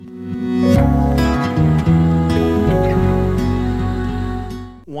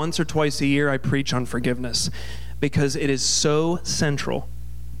once or twice a year I preach on forgiveness because it is so central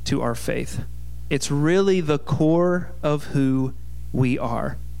to our faith. It's really the core of who we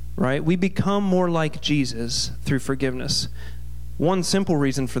are, right? We become more like Jesus through forgiveness. One simple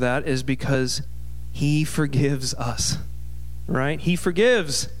reason for that is because he forgives us, right? He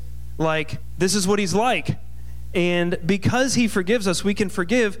forgives. Like, this is what he's like. And because he forgives us, we can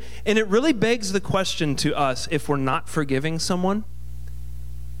forgive. And it really begs the question to us, if we're not forgiving someone,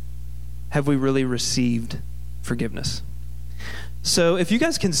 have we really received forgiveness? So if you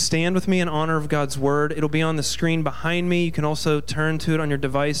guys can stand with me in honor of God's word, it'll be on the screen behind me. You can also turn to it on your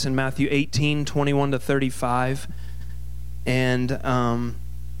device in Matthew 18, 21 to 35. And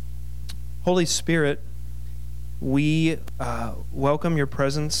Holy Spirit, we welcome your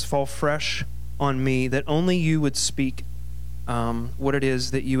presence, fall fresh on me, that only you would speak what it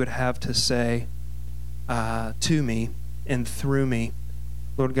is that you would have to say to me and through me.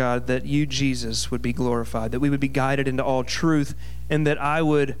 Lord God, that you, Jesus, would be glorified, that we would be guided into all truth, and that I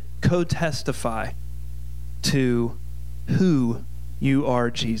would co-testify to who you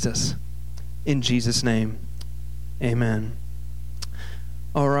are, Jesus. In Jesus' name, amen.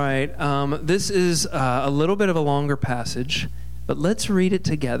 All right, this is a little bit of a longer passage, but let's read it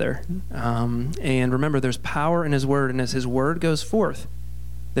together. And remember, there's power in his word, and as his word goes forth,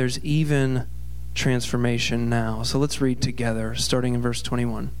 there's even transformation now. So let's read together, starting in verse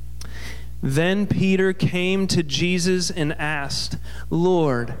 21. Then Peter came to Jesus and asked,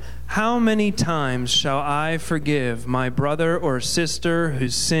 Lord, how many times shall I forgive my brother or sister who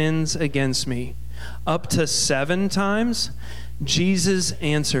sins against me? Up to 7 times? Jesus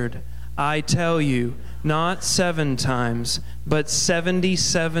answered, I tell you, not 7 times, but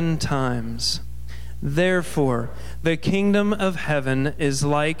 77 times. Therefore, the kingdom of heaven is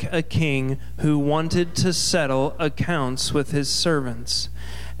like a king who wanted to settle accounts with his servants.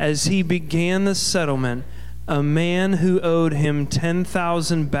 As he began the settlement, a man who owed him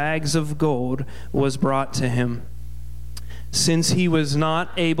 10,000 bags of gold was brought to him. Since he was not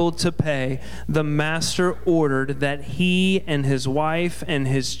able to pay, the master ordered that he and his wife and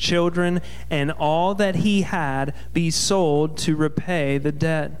his children and all that he had be sold to repay the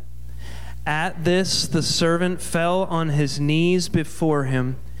debt. At this, the servant fell on his knees before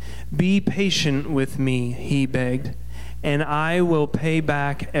him. Be patient with me, he begged, and I will pay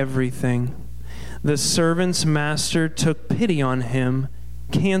back everything. The servant's master took pity on him,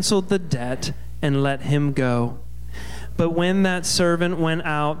 canceled the debt, and let him go. But when that servant went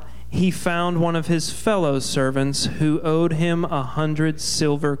out, he found one of his fellow servants who owed him 100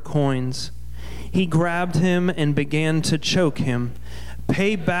 silver coins. He grabbed him and began to choke him.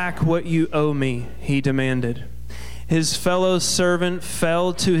 Pay back what you owe me, he demanded. His fellow servant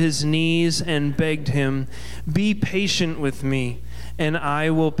fell to his knees and begged him, be patient with me, and I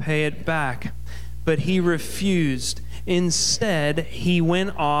will pay it back. But he refused. Instead, he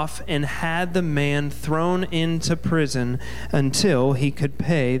went off and had the man thrown into prison until he could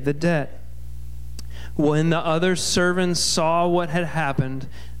pay the debt. When the other servants saw what had happened,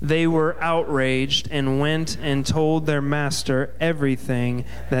 they were outraged and went and told their master everything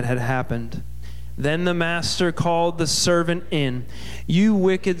that had happened. Then the master called the servant in. You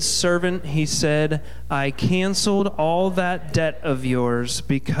wicked servant, he said, I canceled all that debt of yours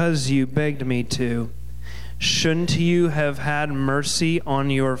because you begged me to. Shouldn't you have had mercy on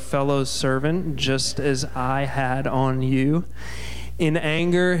your fellow servant just as I had on you? In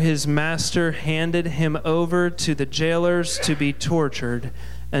anger, his master handed him over to the jailers to be tortured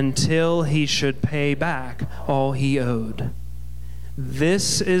until he should pay back all he owed.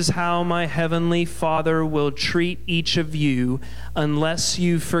 This is how my heavenly Father will treat each of you unless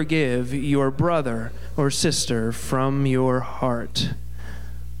you forgive your brother or sister from your heart.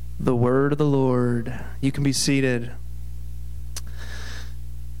 The word of the Lord. You can be seated.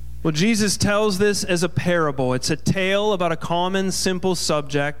 Well, Jesus tells this as a parable. It's a tale about a common, simple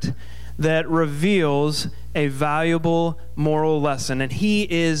subject that reveals a valuable moral lesson. And he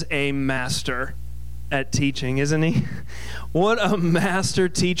is a master at teaching, isn't he? What a master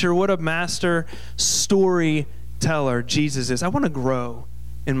teacher. What a master storyteller Jesus is. I want to grow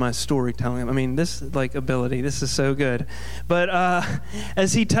in my storytelling. I mean, this ability, this is so good. But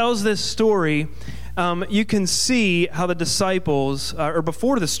as he tells this story, you can see how the disciples, or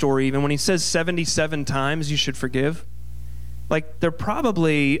before the story even, when he says 77 times you should forgive, they're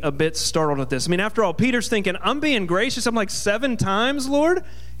probably a bit startled at this. I mean, after all, Peter's thinking, I'm being gracious. I'm 7 times, Lord?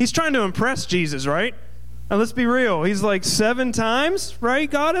 He's trying to impress Jesus, right? Now, let's be real. He's 7 times, right?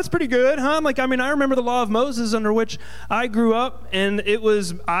 God, that's pretty good, huh? I remember the law of Moses under which I grew up, and it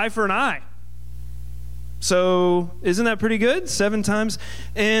was eye for an eye. So isn't that pretty good? 7 times.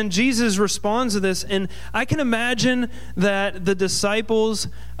 And Jesus responds to this. And I can imagine that the disciples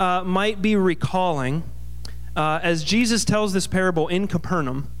might be recalling, as Jesus tells this parable in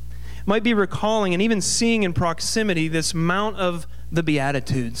Capernaum, might be recalling and even seeing in proximity this Mount of the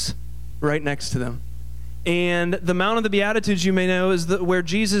Beatitudes right next to them. And the Mount of the Beatitudes, you may know, is where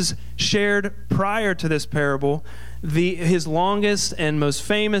Jesus shared prior to this parable his longest and most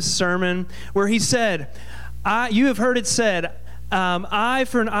famous sermon, where he said, you have heard it said, eye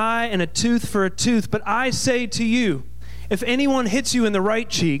for an eye and a tooth for a tooth, but I say to you, if anyone hits you in the right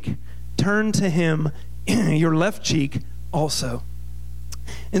cheek, turn to him your left cheek also.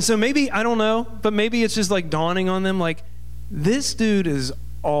 And so maybe, I don't know, but maybe it's just like dawning on them, like, this dude is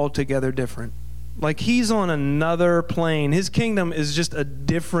altogether different. Like, he's on another plane. His kingdom is just a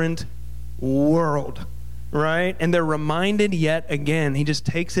different world, right? And they're reminded yet again, he just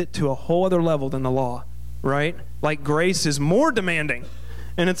takes it to a whole other level than the law, right? Like, grace is more demanding.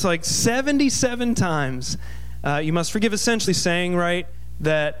 And it's like 77 times you must forgive, essentially saying, right,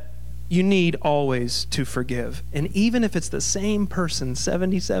 that you need always to forgive. And even if it's the same person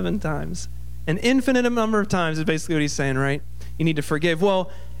 77 times, an infinite number of times is basically what he's saying, right? You need to forgive.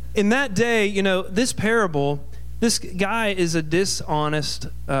 Well, in that day, you know, this parable, this guy is a dishonest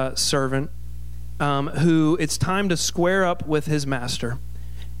servant who it's time to square up with his master.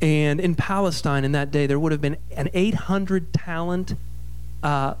 And in Palestine in that day, there would have been an 800 talent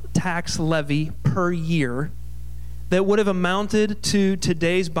tax levy per year that would have amounted to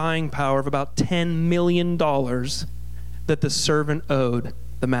today's buying power of about $10 million that the servant owed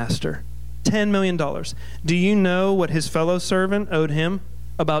the master. $10 million. Do you know what his fellow servant owed him?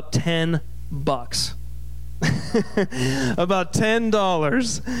 About $10. About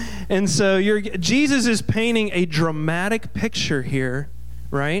 $10. And so Jesus is painting a dramatic picture here,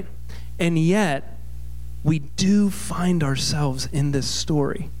 right? And yet, we do find ourselves in this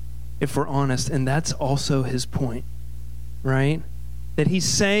story, if we're honest, and that's also his point, right? That he's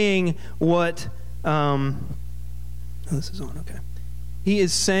saying what, this is on, okay. He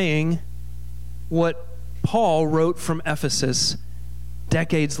is saying what Paul wrote from Ephesus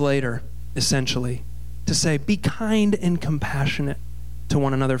decades later, essentially, to say, be kind and compassionate to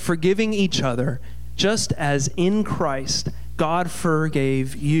one another, forgiving each other, just as in Christ God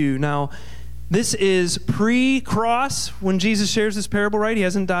forgave you. Now, this is pre-cross when Jesus shares this parable, right? He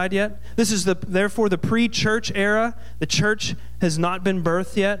hasn't died yet. This is therefore the pre-church era. The church has not been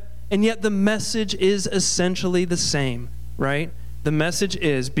birthed yet, and yet the message is essentially the same, right? The message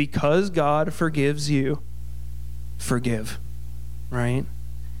is, because God forgives you, forgive. Right?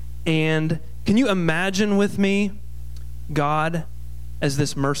 And can you imagine with me God as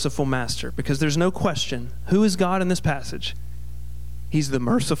this merciful master? Because there's no question. Who is God in this passage? He's the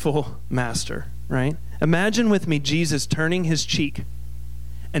merciful master, right? Imagine with me Jesus turning his cheek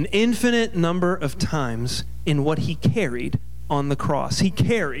an infinite number of times in what he carried on the cross. He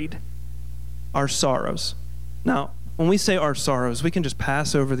carried our sorrows. Now, when we say our sorrows, we can just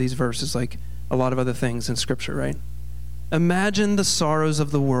pass over these verses like a lot of other things in Scripture, right? Imagine the sorrows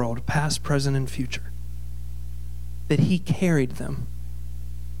of the world, past, present, and future, that he carried them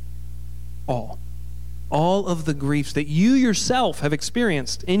all. All of the griefs that you yourself have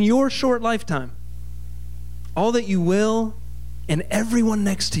experienced in your short lifetime. All that you will, and everyone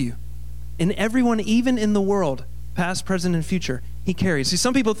next to you, and everyone even in the world, past, present, and future, he carries. See,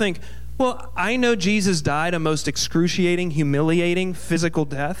 some people think, well, I know Jesus died a most excruciating, humiliating, physical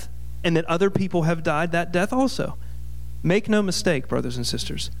death, and that other people have died that death also. Make no mistake, brothers and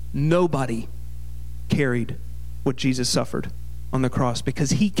sisters, nobody carried what Jesus suffered on the cross,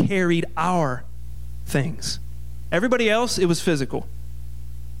 because he carried our things. Everybody else, it was physical,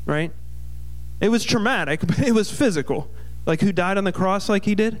 right? It was traumatic, but it was physical. Like who died on the cross like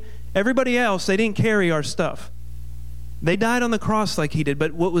he did? Everybody else, they didn't carry our stuff. They died on the cross like he did,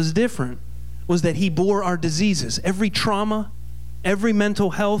 but what was different was that he bore our diseases. Every trauma, every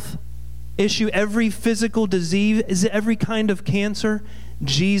mental health issue, every physical disease, every kind of cancer,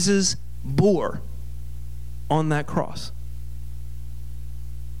 Jesus bore on that cross.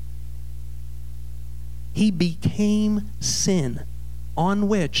 He became sin on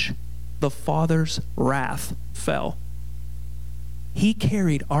which the Father's wrath fell. He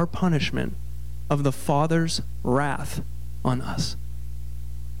carried our punishment of the Father's wrath on us,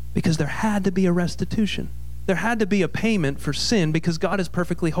 because there had to be a restitution. There had to be a payment for sin, because God is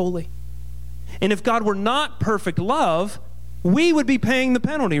perfectly holy. And if God were not perfect love, we would be paying the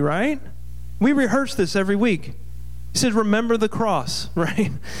penalty, right? We rehearse this every week. He said, remember the cross,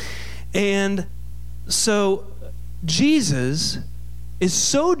 right? And so Jesus is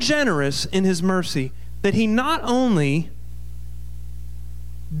so generous in his mercy that he not only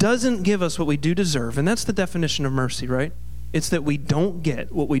doesn't give us what we do deserve, and that's the definition of mercy, right? It's that we don't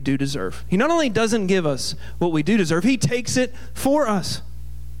get what we do deserve. He not only doesn't give us what we do deserve, he takes it for us.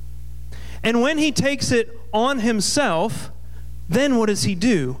 And when he takes it on himself, then what does he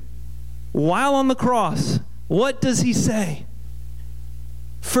do? While on the cross, what does he say?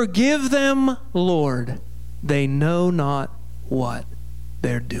 Forgive them, Lord. They know not what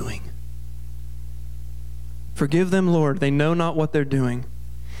they're doing. Forgive them, Lord. They know not what they're doing.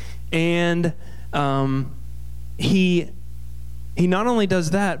 And he not only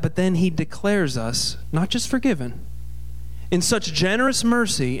does that, but then he declares us not just forgiven. In such generous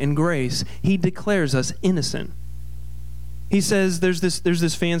mercy and grace, he declares us innocent. He says there's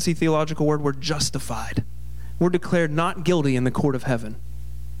this fancy theological word, we're justified. We're declared not guilty in the court of heaven.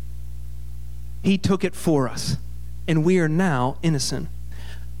 He took it for us, and we are now innocent.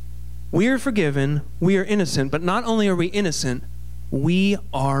 We are forgiven, we are innocent, but not only are we innocent, we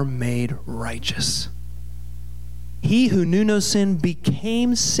are made righteous. He who knew no sin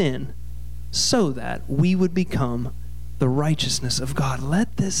became sin so that we would become the righteousness of God.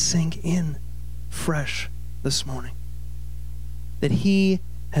 Let this sink in fresh this morning. That he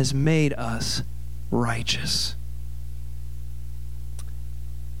has made us righteous.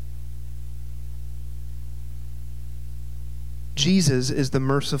 Jesus is the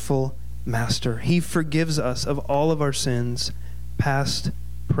merciful master. He forgives us of all of our sins, past,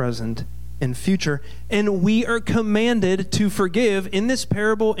 present, and future. And we are commanded to forgive in this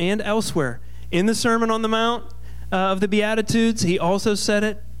parable and elsewhere. In the Sermon on the Mount of the Beatitudes, he also said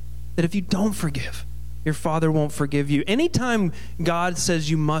it, that if you don't forgive, your Father won't forgive you. Anytime God says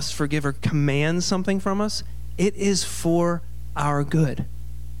you must forgive or commands something from us, it is for our good.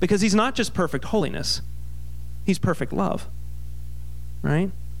 Because he's not just perfect holiness, he's perfect love.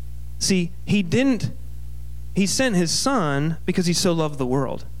 Right? See, he sent his son because he so loved the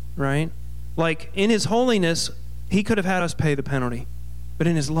world, right? Like, in his holiness, he could have had us pay the penalty, but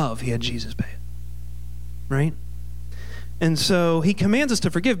in his love, he had Jesus pay it, right? And so he commands us to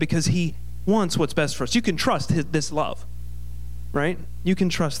forgive because he wants what's best for us. You can trust this love, right? You can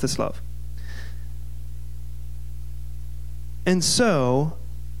trust this love. And so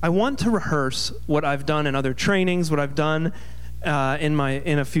I want to rehearse what I've done in other trainings, what I've done in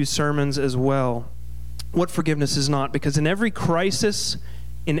a few sermons as well, what forgiveness is not. Because in every crisis,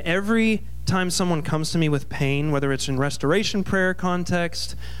 in every time someone comes to me with pain, whether it's in restoration prayer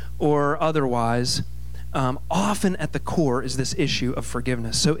context or otherwise, often at the core is this issue of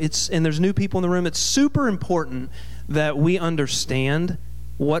forgiveness. So and there's new people in the room, it's super important that we understand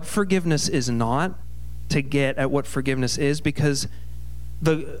what forgiveness is not to get at what forgiveness is, because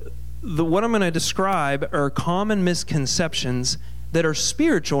what I'm going to describe are common misconceptions that are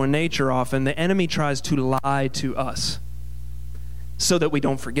spiritual in nature often. The enemy tries to lie to us so that we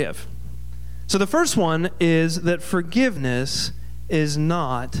don't forgive. So the first one is that forgiveness is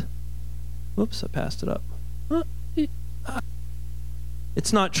not, whoops, I passed it up.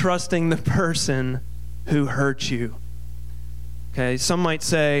 It's not trusting the person who hurt you. Okay, some might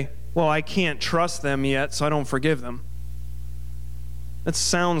say, well, I can't trust them yet, so I don't forgive them. That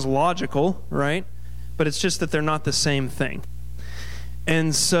sounds logical, right? But it's just that they're not the same thing.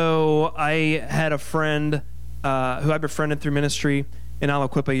 And so I had a friend who I befriended through ministry in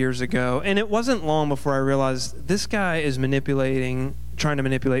Aliquippa years ago, and it wasn't long before I realized this guy is trying to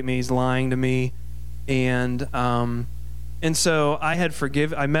manipulate me. He's lying to me, and so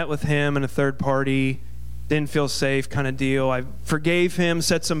I met with him and a third party, didn't feel safe kind of deal. I forgave him,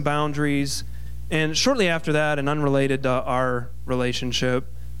 set some boundaries. And shortly after that, and unrelated to our relationship,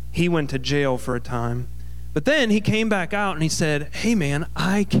 he went to jail for a time. But then he came back out and he said, hey man,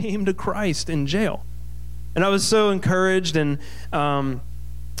 I came to Christ in jail. And I was so encouraged, and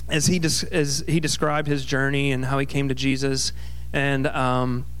as he described his journey and how he came to Jesus,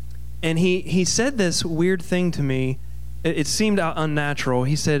 and he said this weird thing to me. It seemed unnatural.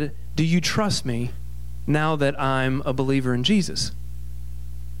 He said, do you trust me now that I'm a believer in Jesus?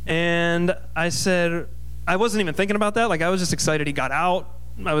 And I said, I wasn't even thinking about that. Like, I was just excited he got out.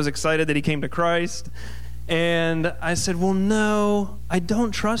 I was excited that he came to Christ. And I said, well, no, I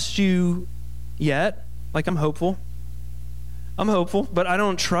don't trust you yet. Like, I'm hopeful, but I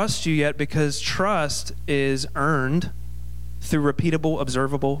don't trust you yet, because trust is earned through repeatable,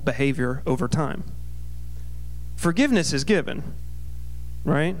 observable behavior over time. Forgiveness is given,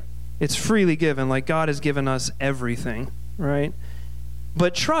 right? It's freely given, like God has given us everything, right?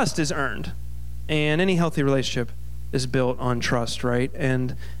 But trust is earned, and any healthy relationship is built on trust, right?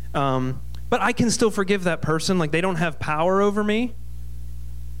 And but I can still forgive that person. Like, they don't have power over me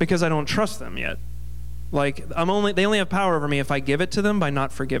because I don't trust them yet. Like, they only have power over me if I give it to them by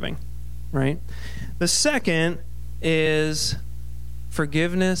not forgiving, right? The second is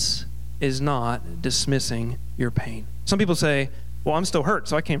forgiveness is not dismissing your pain. Some people say, well, I'm still hurt,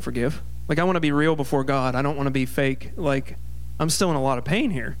 so I can't forgive. Like, I want to be real before God. I don't want to be fake. Like, I'm still in a lot of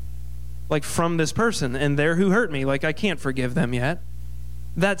pain here. Like, from this person, and they're who hurt me. Like, I can't forgive them yet.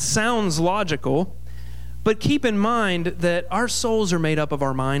 That sounds logical, but keep in mind that our souls are made up of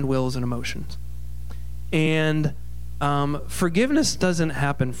our mind, wills, and emotions. And forgiveness doesn't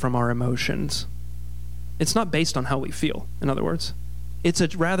happen from our emotions. It's not based on how we feel, in other words.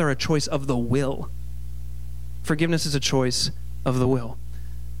 It's rather a choice of the will. Forgiveness is a choice of the will.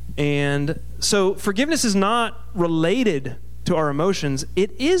 And so forgiveness is not related to our emotions.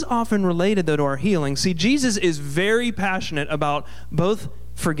 It is often related, though, to our healing. See, Jesus is very passionate about both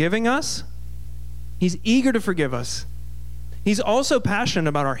forgiving us. He's eager to forgive us. He's also passionate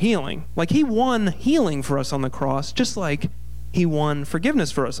about our healing. Like, he won healing for us on the cross, just like he won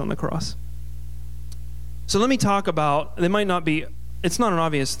forgiveness for us on the cross. So let me talk about, it's not an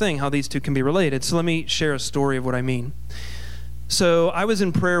obvious thing how these two can be related. So let me share a story of what I mean. So I was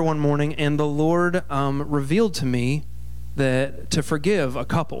in prayer one morning, and the Lord revealed to me that to forgive a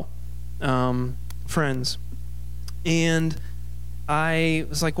couple, friends. And I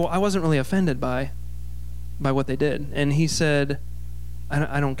was like, well, I wasn't really offended by what they did. And he said,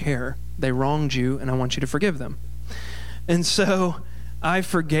 I don't care. They wronged you, and I want you to forgive them. And so I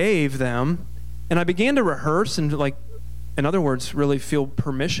forgave them, and I began to rehearse and, like, in other words, really feel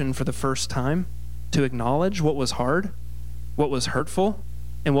permission for the first time to acknowledge what was hard, what was hurtful,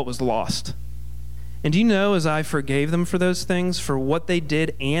 and what was lost. And do you know, as I forgave them for those things, for what they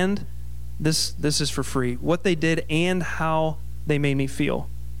did, and this is for free, what they did and how they made me feel,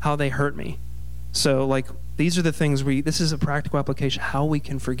 how they hurt me. So, like, these are the things this is a practical application, how we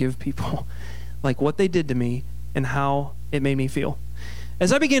can forgive people, like what they did to me and how it made me feel.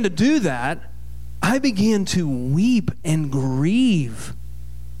 As I began to do that, I began to weep and grieve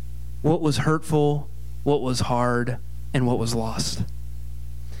what was hurtful, what was hard, and what was lost.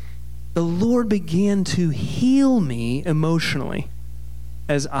 The Lord began to heal me emotionally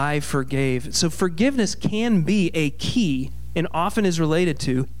as I forgave. So forgiveness can be a key and often is related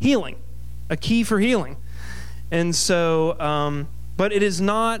to healing, a key for healing. And so, but it is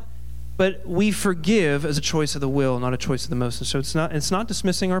not, but we forgive as a choice of the will, not a choice of the emotions. So it's not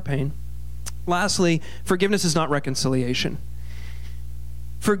dismissing our pain. Lastly, forgiveness is not reconciliation.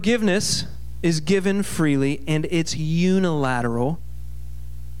 Forgiveness is given freely, and it's unilateral,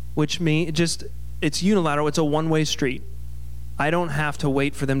 which means it's unilateral. It's a one-way street. I don't have to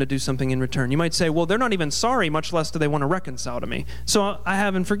wait for them to do something in return. You might say, well, they're not even sorry, much less do they want to reconcile to me. So I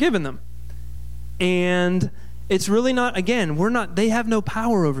haven't forgiven them. And it's really not, again, they have no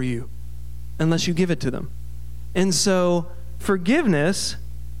power over you unless you give it to them. And so forgiveness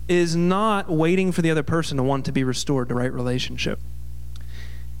is not waiting for the other person to want to be restored to right relationship.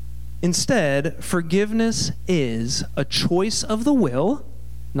 Instead, forgiveness is a choice of the will,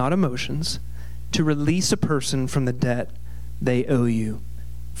 not emotions, to release a person from the debt they owe you.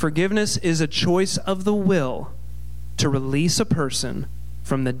 Forgiveness is a choice of the will to release a person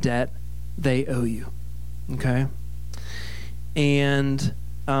from the debt they owe you. Okay? And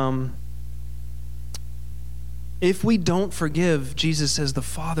if we don't forgive, Jesus says the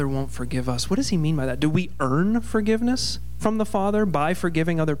Father won't forgive us. What does he mean by that? Do we earn forgiveness from the Father by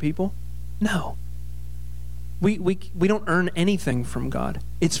forgiving other people? No. We don't earn anything from God.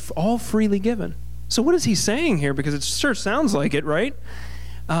 It's all freely given. So what is he saying here? Because it sure sounds like it, right?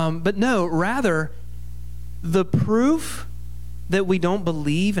 But no, rather, the proof that we don't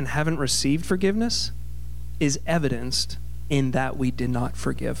believe and haven't received forgiveness is evidenced in that we did not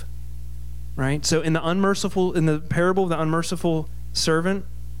forgive. Right? So in the parable of the unmerciful servant,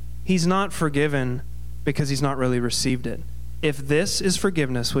 he's not forgiven because he's not really received it. If this is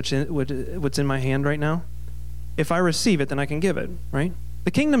forgiveness, what's in my hand right now, if I receive it, then I can give it, right?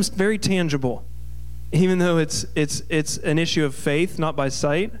 The kingdom's very tangible, even though it's an issue of faith, not by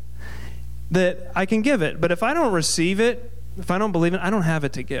sight, that I can give it. But if I don't receive it, if I don't believe it, I don't have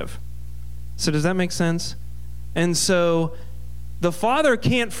it to give. So does that make sense? And so the Father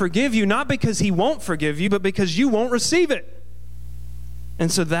can't forgive you, not because he won't forgive you, but because you won't receive it.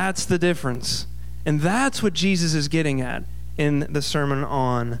 And so that's the difference. And that's what Jesus is getting at in the Sermon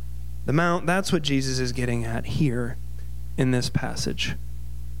on the Mount. That's what Jesus is getting at here in this passage.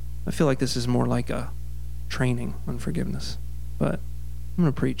 I feel like this is more like a training on forgiveness, but I'm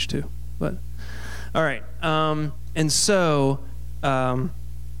going to preach too. But all right. And so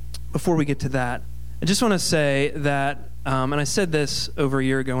before we get to that, I just want to say that, and I said this over a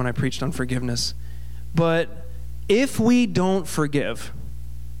year ago when I preached on forgiveness, But if we don't forgive,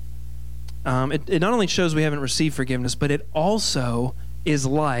 it not only shows we haven't received forgiveness, but it also is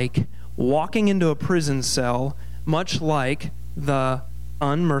like walking into a prison cell, much like the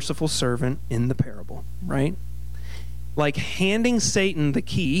unmerciful servant in the parable, right? Like handing Satan the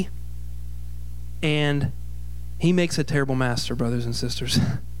key, and he makes a terrible master, brothers and sisters.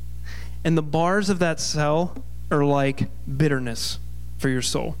 And the bars of that cell are like bitterness for your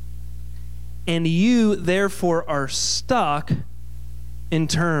soul. And you, therefore, are stuck in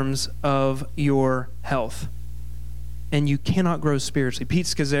terms of your health. And you cannot grow spiritually. Pete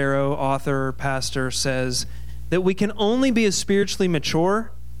Scazzaro, author, pastor, says that we can only be as spiritually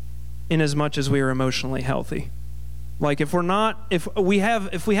mature in as much as we are emotionally healthy. Like if we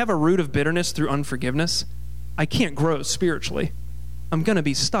have a root of bitterness through unforgiveness, I can't grow spiritually. I'm going to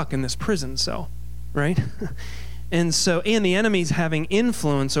be stuck in this prison cell, right? And the enemy's having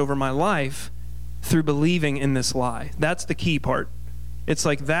influence over my life through believing in this lie. That's the key part. It's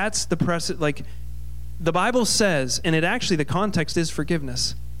like that's the like the Bible says, and the context is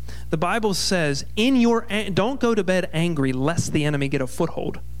forgiveness. The Bible says, don't go to bed angry lest the enemy get a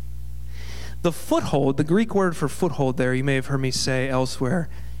foothold. The foothold, the Greek word for foothold there, you may have heard me say elsewhere,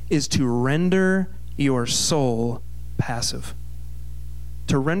 is to render your soul passive.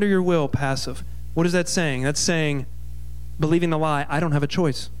 To render your will passive. What is that saying? That's saying, believing the lie, I don't have a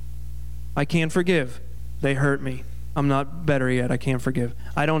choice. I can't forgive. They hurt me. I'm not better yet. I can't forgive.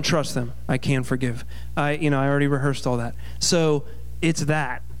 I don't trust them. I can't forgive. I already rehearsed all that. So it's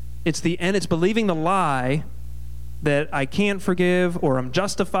that. It's believing the lie that I can't forgive, or I'm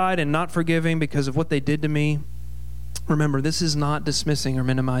justified in not forgiving because of what they did to me. Remember, this is not dismissing or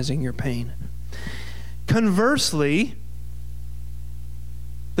minimizing your pain. Conversely,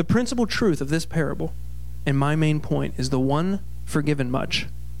 the principal truth of this parable, and my main point, is the one forgiven much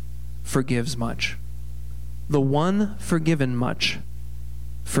forgives much. The one forgiven much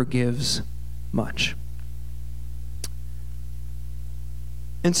forgives much.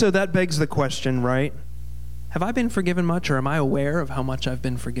 And so that begs the question, right? Have I been forgiven much, or am I aware of how much I've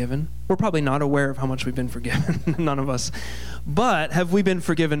been forgiven? We're probably not aware of how much we've been forgiven, none of us. But have we been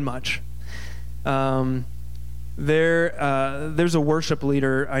forgiven much? There's a worship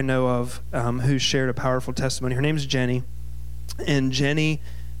leader I know of who shared a powerful testimony. Her name's Jenny. And Jenny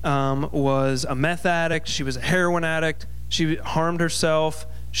was a meth addict. She was a heroin addict. She harmed herself.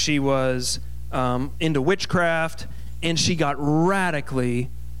 She was into witchcraft. And she got radically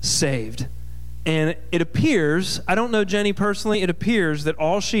saved. And it appears, I don't know Jenny personally, it appears that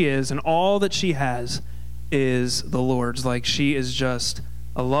all she is and all that she has is the Lord's. Like she is just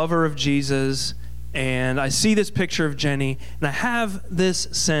a lover of Jesus. And I see this picture of Jenny, and I have this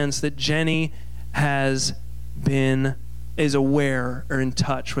sense that Jenny is aware or in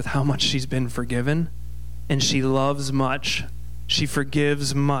touch with how much she's been forgiven, and she loves much. She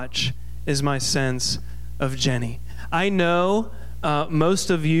forgives much, is my sense of Jenny. I know most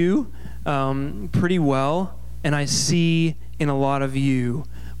of you pretty well, and I see in a lot of you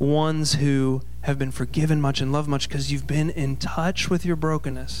ones who have been forgiven much and loved much because you've been in touch with your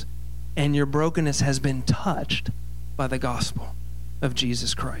brokenness, and your brokenness has been touched by the gospel of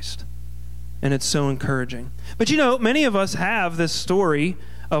Jesus Christ. And it's so encouraging. But many of us have this story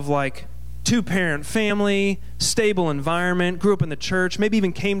of like two-parent family, stable environment, grew up in the church, maybe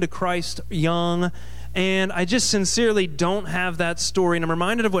even came to Christ young. And I just sincerely don't have that story. And I'm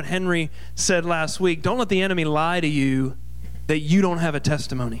reminded of what Henry said last week. Don't let the enemy lie to you that you don't have a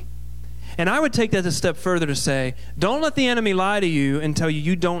testimony. And I would take that a step further to say, don't let the enemy lie to you and tell you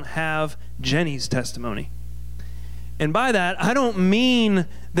you don't have Jenny's testimony. And by that, I don't mean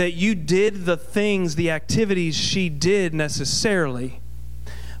that you did the things, the activities she did necessarily.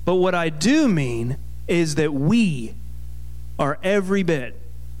 But what I do mean is that we are every bit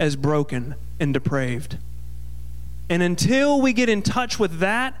as broken and depraved. And until we get in touch with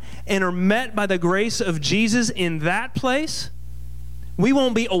that and are met by the grace of Jesus in that place, we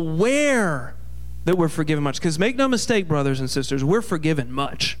won't be aware that we're forgiven much. Because make no mistake, brothers and sisters, we're forgiven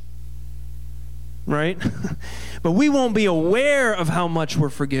much. Right? But we won't be aware of how much we're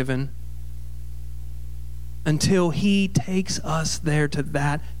forgiven until he takes us there to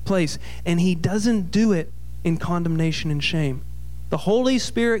that place. And he doesn't do it in condemnation and shame. The Holy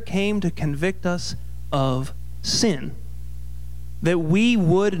Spirit came to convict us of sin, that we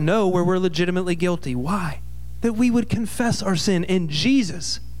would know where we're legitimately guilty. Why? That we would confess our sin. And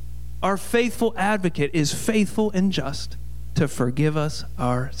Jesus, our faithful advocate, is faithful and just to forgive us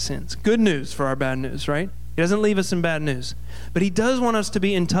our sins. Good news for our bad news, right? He doesn't leave us in bad news. But he does want us to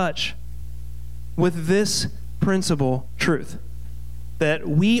be in touch with this principle truth, that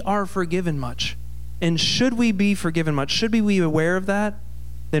we are forgiven much And should we be forgiven much? Should we be aware of that?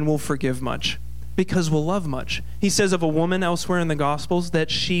 Then we'll forgive much because we'll love much. He says of a woman elsewhere in the Gospels that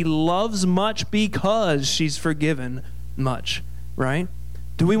she loves much because she's forgiven much, right?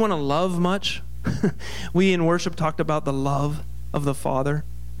 Do we want to love much? We in worship talked about the love of the Father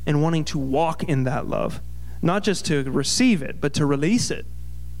and wanting to walk in that love, not just to receive it, but to release it,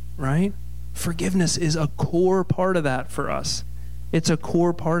 right? Forgiveness is a core part of that for us. It's a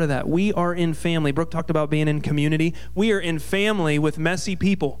core part of that. We are in family. Brooke talked about being in community. We are in family with messy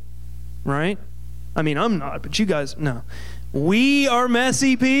people, right? I mean, I'm not, but you guys, no. We are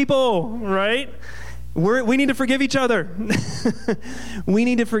messy people, right? We need to forgive each other. We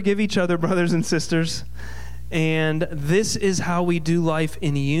need to forgive each other, brothers and sisters. And this is how we do life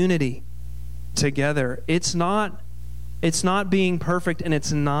in unity together. It's not being perfect, and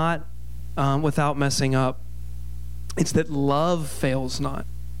it's not without messing up. It's that love fails not,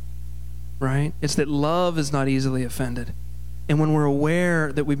 right? It's that love is not easily offended. And when we're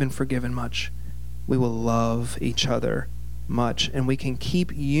aware that we've been forgiven much, we will love each other much. And we can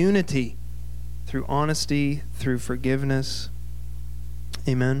keep unity through honesty, through forgiveness.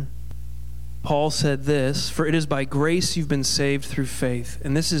 Amen. Paul said this, "For it is by grace you've been saved through faith,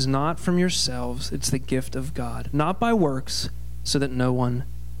 and this is not from yourselves, it's the gift of God, not by works, so that no one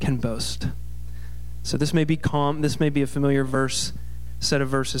can boast." So this may be a familiar set of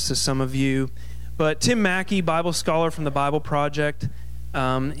verses to some of you, but Tim Mackey, Bible scholar from the Bible Project,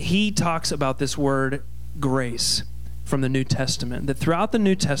 he talks about this word grace from the New Testament, that throughout the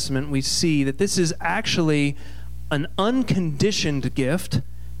New Testament we see that this is actually an unconditioned gift,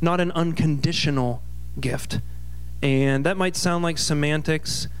 not an unconditional gift. And that might sound like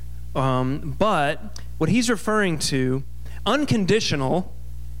semantics, but what he's referring to, unconditional,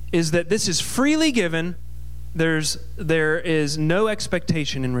 is that this is freely given. There is no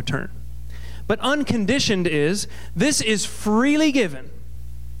expectation in return. But unconditioned is, this is freely given,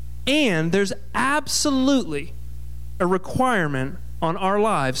 and there's absolutely a requirement on our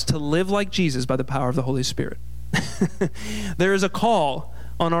lives to live like Jesus by the power of the Holy Spirit. There is a call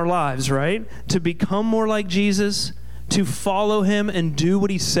on our lives, right? To become more like Jesus, to follow him and do what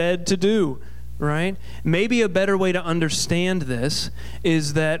he said to do, right? Maybe a better way to understand this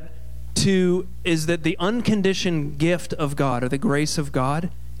is that the unconditioned gift of God, or the grace of God,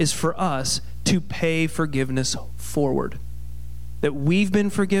 is for us to pay forgiveness forward. That we've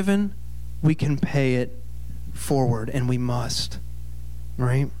been forgiven, we can pay it forward, and we must.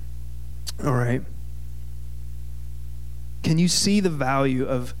 Right? All right. Can you see the value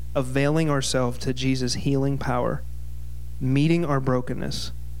of availing ourselves to Jesus' healing power, meeting our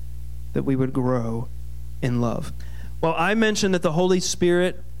brokenness, that we would grow in love? Well, I mentioned that the Holy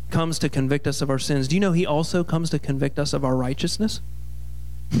Spirit comes to convict us of our sins. Do you know he also comes to convict us of our righteousness?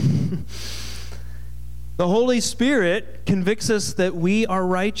 The Holy Spirit convicts us that we are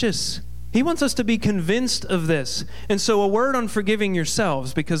righteous. He wants us to be convinced of this. And so a word on forgiving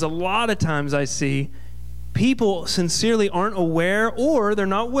yourselves, because a lot of times I see people sincerely aren't aware, or they're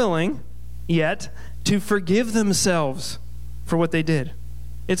not willing yet to forgive themselves for what they did.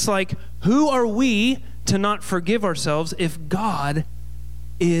 It's like, who are we to not forgive ourselves if God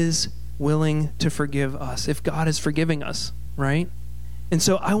is willing to forgive us, if God is forgiving us, right? And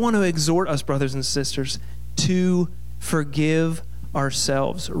so I want to exhort us, brothers and sisters, to forgive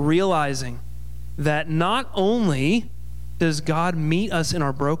ourselves, realizing that not only does God meet us in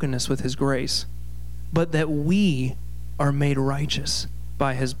our brokenness with his grace, but that we are made righteous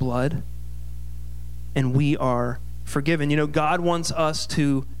by his blood, and we are forgiven. You know, God wants us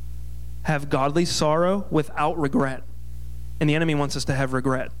to have godly sorrow without regret, and the enemy wants us to have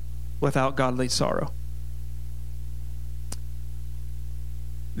regret without godly sorrow.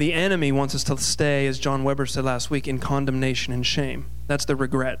 The enemy wants us to stay, as John Weber said last week, in condemnation and shame. That's the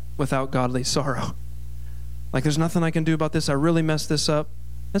regret without godly sorrow. Like, there's nothing I can do about this. I really messed this up.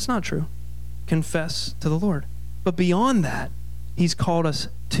 That's not true. Confess to the Lord. But beyond that, he's called us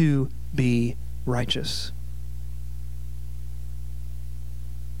to be righteous.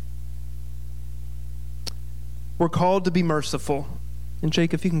 We're called to be merciful. And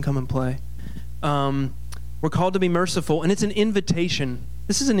Jake, if you can come and play. We're called to be merciful, and it's an invitation.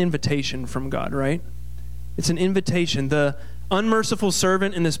 This is an invitation from God, right? It's an invitation. The unmerciful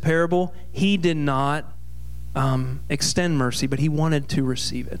servant in this parable, he did not extend mercy, but he wanted to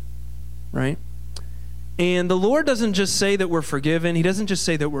receive it, right? And the Lord doesn't just say that we're forgiven. He doesn't just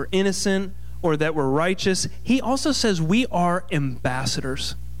say that we're innocent or that we're righteous. He also says we are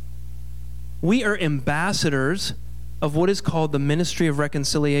ambassadors. We are ambassadors of what is called the ministry of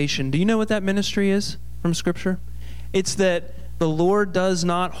reconciliation. Do you know what that ministry is from Scripture? It's that the Lord does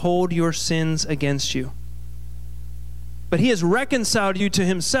not hold your sins against you, but he has reconciled you to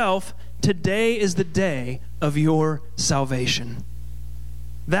himself. Today is the day of your salvation.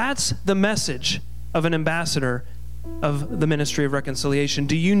 That's the message of an ambassador of the ministry of reconciliation.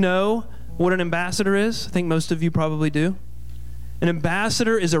 Do you know what an ambassador is? I think most of you probably do. An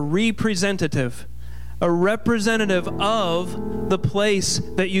ambassador is a representative of the place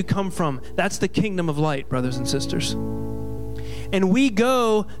that you come from. That's the kingdom of light, brothers and sisters. And we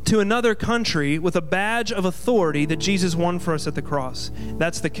go to another country with a badge of authority that Jesus won for us at the cross.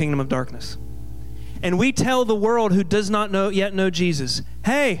 That's the kingdom of darkness. And we tell the world who does not yet know Jesus,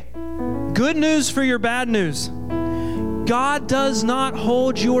 hey, good news for your bad news. God does not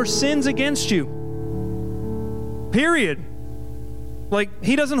hold your sins against you. Period. Like,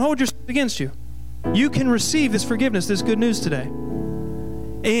 he doesn't hold your sins against you. You can receive this forgiveness, this good news today.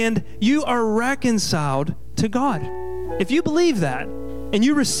 And you are reconciled to God. If you believe that and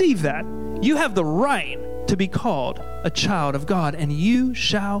you receive that, you have the right to be called a child of God, and you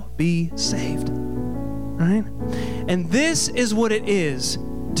shall be saved. Right? And this is what it is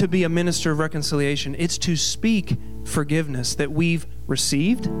to be a minister of reconciliation. It's to speak forgiveness that we've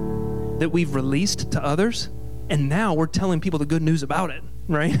received, that we've released to others, and now we're telling people the good news about it,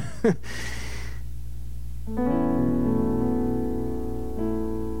 right?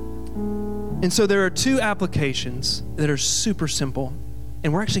 And so there are two applications that are super simple,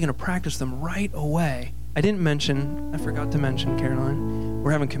 and we're actually going to practice them right away. I forgot to mention, Caroline,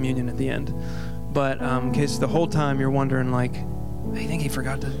 we're having communion at the end. But in case the whole time you're wondering, like, I think he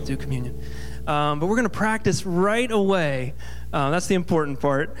forgot to do communion. But we're going to practice right away. That's the important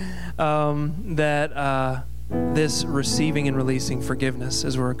part, that this receiving and releasing forgiveness,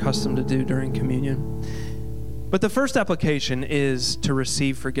 as we're accustomed to do during communion. But the first application is to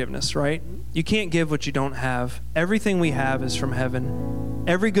receive forgiveness, right? You can't give what you don't have. Everything we have is from heaven.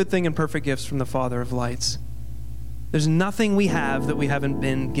 Every good thing and perfect gift is from the Father of lights. There's nothing we have that we haven't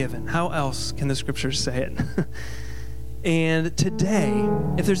been given. How else can the scriptures say it? And today,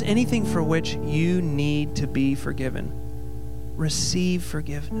 if there's anything for which you need to be forgiven, receive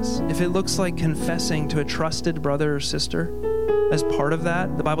forgiveness. If it looks like confessing to a trusted brother or sister, as part of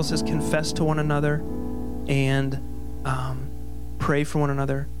that, the Bible says confess to one another and pray for one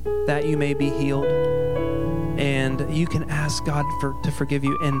another that you may be healed. And you can ask God to forgive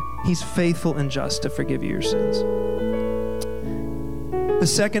you, and he's faithful and just to forgive you your sins. The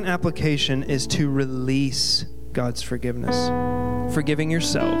second application is to release God's forgiveness, forgiving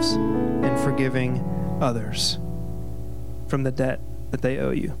yourselves and forgiving others from the debt that they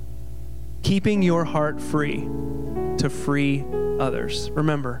owe you. Keeping your heart free to free others.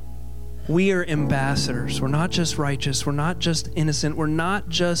 Remember, we are ambassadors. We're not just righteous. We're not just innocent. We're not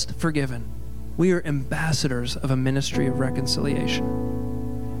just forgiven. We are ambassadors of a ministry of reconciliation.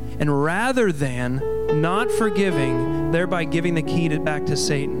 And rather than not forgiving, thereby giving the key back to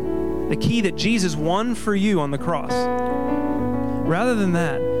Satan, the key that Jesus won for you on the cross, rather than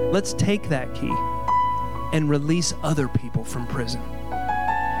that, let's take that key and release other people from prison,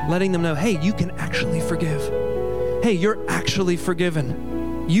 letting them know, hey, you can actually forgive. Hey, you're actually forgiven.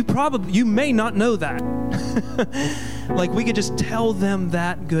 You may not know that. Like, we could just tell them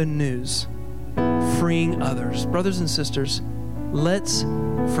that good news, freeing others. Brothers and sisters, let's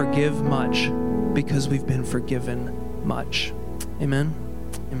forgive much because we've been forgiven much. Amen?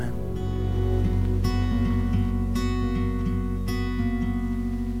 Amen.